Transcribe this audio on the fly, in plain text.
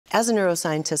as a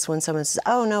neuroscientist, when someone says,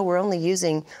 oh, no, we're only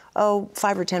using, 5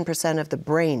 or 10% of the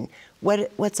brain,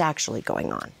 what's actually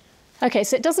going on? Okay,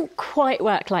 so it doesn't quite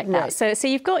work like that. Right. So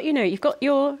you've got, you've got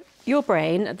your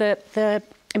brain. The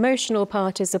emotional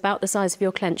part is about the size of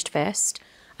your clenched fist,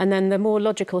 and then the more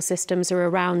logical systems are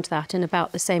around that in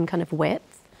about the same kind of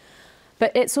width.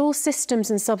 But it's all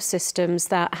systems and subsystems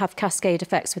that have cascade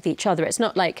effects with each other. It's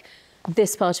not like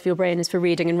this part of your brain is for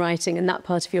reading and writing and that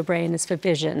part of your brain is for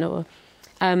vision. Or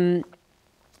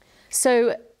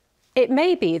so it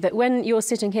may be that when you're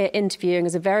sitting here interviewing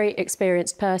as a very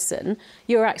experienced person,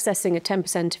 you're accessing a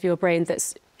 10% of your brain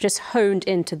that's just honed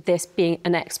into this, being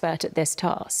an expert at this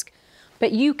task.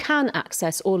 But you can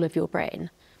access all of your brain,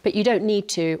 but you don't need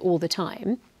to all the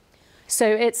time. So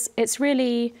it's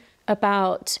really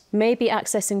about maybe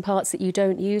accessing parts that you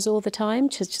don't use all the time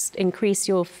to just increase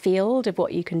your field of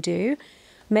what you can do.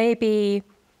 Maybe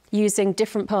using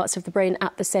different parts of the brain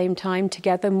at the same time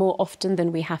together more often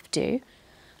than we have to.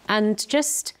 And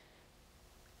just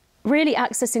really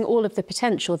accessing all of the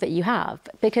potential that you have,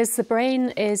 because the brain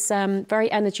is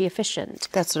very energy efficient.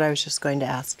 That's what I was just going to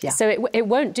ask, yeah. So it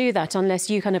won't do that unless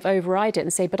you kind of override it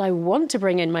and say, but I want to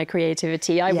bring in my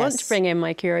creativity, I want to bring in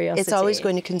my curiosity. It's always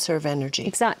going to conserve energy.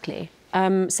 Exactly.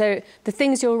 So the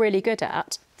things you're really good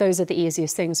at, those are the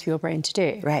easiest things for your brain to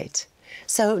do. Right.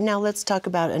 So now let's talk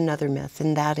about another myth,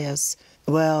 and that is,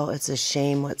 well, it's a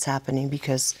shame what's happening,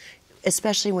 because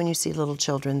especially when you see little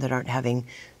children that aren't having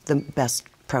the best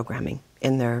programming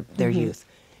in their youth.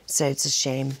 So it's a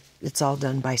shame. It's all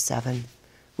done by 7.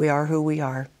 We are who we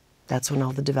are. That's when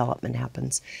all the development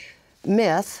happens.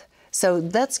 Myth. So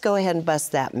let's go ahead and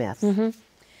bust that myth.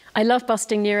 I love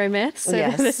busting neuromyths, so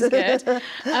yes. This is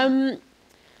good.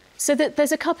 So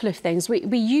there's a couple of things.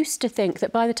 We used to think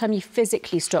that by the time you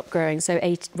physically stop growing, so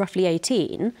roughly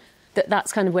 18,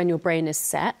 that's kind of when your brain is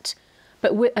set.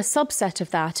 But a subset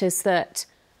of that is that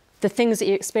the things that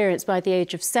you experience by the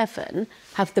age of 7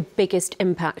 have the biggest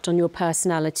impact on your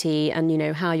personality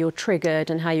and, how you're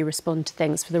triggered and how you respond to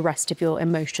things for the rest of your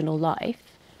emotional life.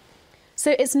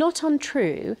 So it's not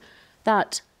untrue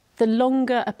that the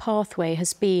longer a pathway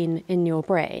has been in your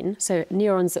brain, so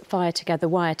neurons that fire together,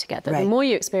 wire together, the more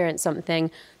you experience something,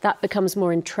 that becomes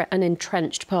more an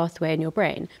entrenched pathway in your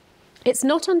brain. It's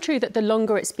not untrue that the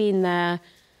longer it's been there,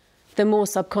 the more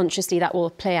subconsciously that will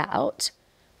play out.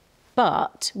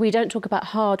 But we don't talk about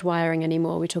hardwiring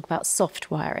anymore, we talk about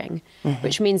softwiring,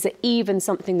 which means that even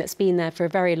something that's been there for a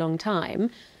very long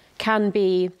time can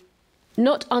be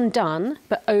not undone,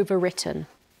 but overwritten.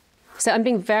 So I'm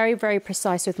being very, very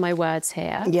precise with my words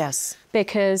here. Yes.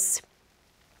 Because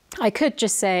I could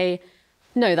just say,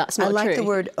 no, that's not true. I like the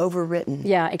word overwritten.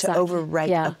 Yeah, exactly. To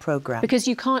overwrite a program. Because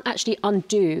you can't actually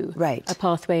undo a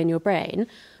pathway in your brain.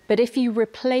 But if you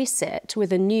replace it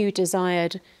with a new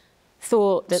desired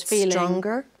thought, that's feeling...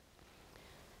 stronger?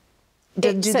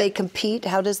 Do they compete?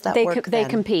 How does that work They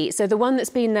compete. So the one that's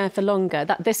been there for longer,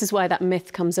 this is why that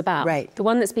myth comes about. Right. The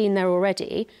one that's been there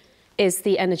already is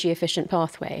the energy-efficient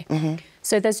pathway.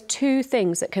 So there's 2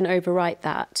 things that can overwrite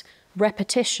that: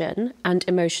 repetition and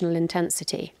emotional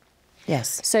intensity.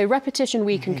 Yes. So repetition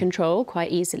we can control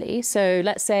quite easily. So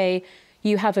let's say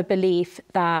you have a belief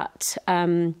that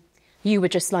you were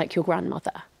just like your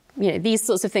grandmother. These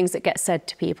sorts of things that get said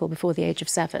to people before the age of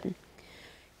 7.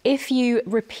 If you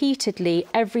repeatedly,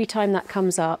 every time that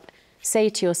comes up, say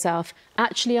to yourself,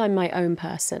 actually, I'm my own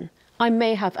person. I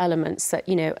may have elements that,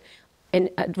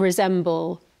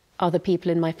 resemble other people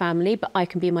in my family, but I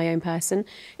can be my own person.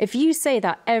 If you say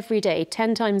that every day,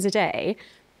 10 times a day,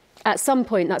 at some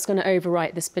point that's going to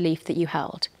overwrite this belief that you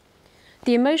held.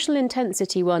 The emotional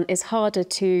intensity one is harder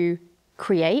to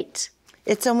create.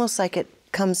 It's almost like it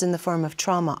comes in the form of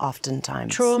trauma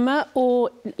oftentimes. Trauma or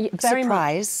very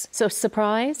surprise. So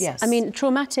surprise. Yes. I mean,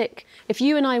 traumatic. If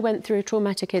you and I went through a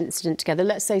traumatic incident together,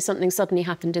 let's say something suddenly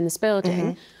happened in this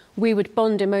building, we would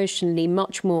bond emotionally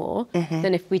much more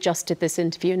than if we just did this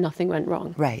interview and nothing went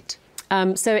wrong. Right.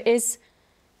 So it is,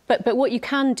 but what you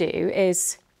can do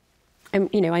is,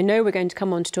 I know we're going to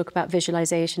come on to talk about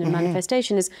visualization and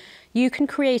manifestation, is you can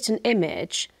create an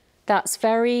image that's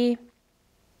very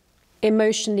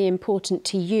emotionally important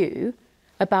to you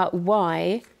about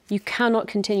why you cannot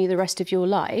continue the rest of your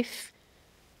life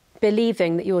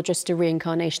believing that you're just a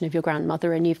reincarnation of your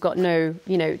grandmother and you've got no,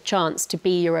 chance to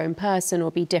be your own person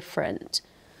or be different.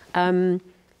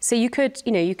 So you could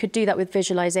do that with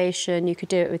visualization, you could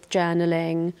do it with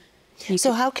journaling.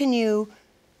 So how can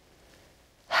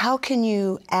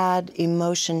you add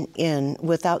emotion in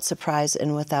without surprise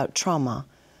and without trauma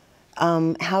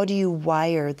how do you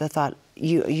wire the thought,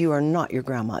 you are not your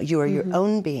grandma, you are your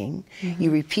own being.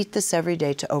 You repeat this every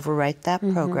day to overwrite that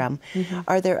program.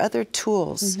 Are there other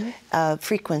tools,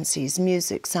 frequencies,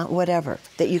 music, sound, whatever,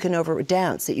 that you can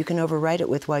dance, that you can overwrite it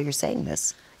with while you're saying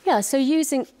this? Yeah, so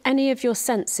using any of your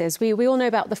senses. We all know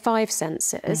about the 5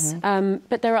 senses,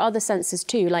 but there are other senses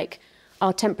too, like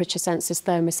our temperature sense is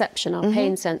thermoception, our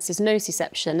pain sense is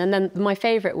nociception, and then my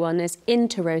favourite one is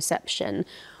interoception,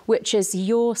 which is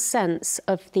your sense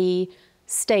of the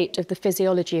state of the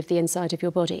physiology of the inside of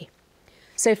your body.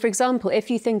 So, for example,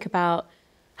 if you think about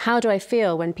how do I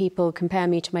feel when people compare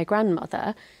me to my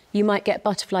grandmother, you might get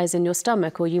butterflies in your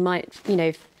stomach, or you might,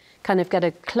 kind of get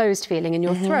a closed feeling in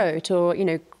your throat, or,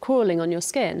 crawling on your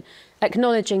skin.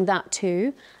 Acknowledging that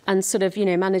too, and sort of,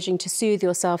 managing to soothe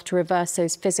yourself to reverse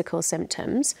those physical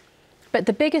symptoms. But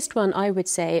the biggest one, I would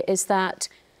say, is that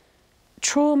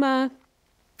trauma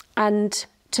and,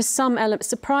 to some elements,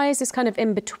 surprise is kind of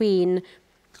in between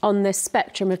on this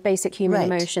spectrum of basic human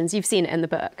emotions. You've seen it in the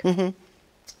book.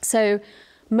 So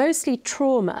mostly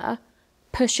trauma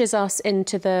pushes us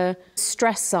into the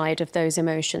stress side of those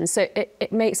emotions. So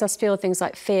it makes us feel things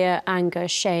like fear, anger,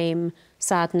 shame,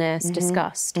 sadness,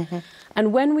 disgust.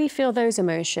 And when we feel those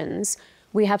emotions,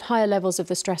 we have higher levels of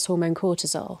the stress hormone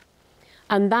cortisol.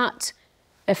 And that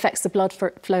affects the blood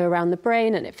flow around the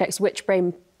brain, and it affects which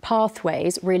brain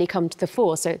pathways really come to the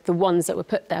fore, so the ones that were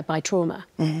put there by trauma.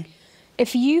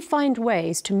 If you find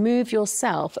ways to move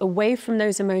yourself away from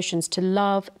those emotions to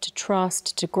love, to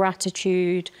trust, to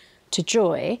gratitude, to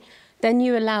joy, then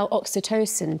you allow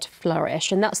oxytocin to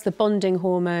flourish, and that's the bonding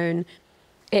hormone.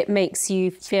 It makes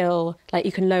you feel like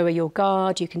you can lower your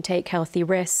guard, you can take healthy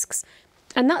risks.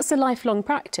 And that's a lifelong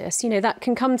practice. That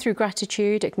can come through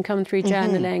gratitude, it can come through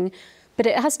journaling, but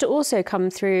it has to also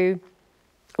come through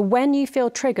when you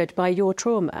feel triggered by your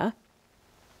trauma,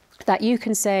 that you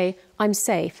can say, I'm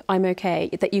safe, I'm okay,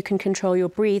 that you can control your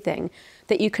breathing,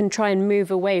 that you can try and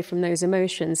move away from those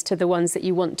emotions to the ones that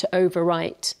you want to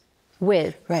overwrite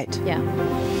with. Right.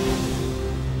 Yeah.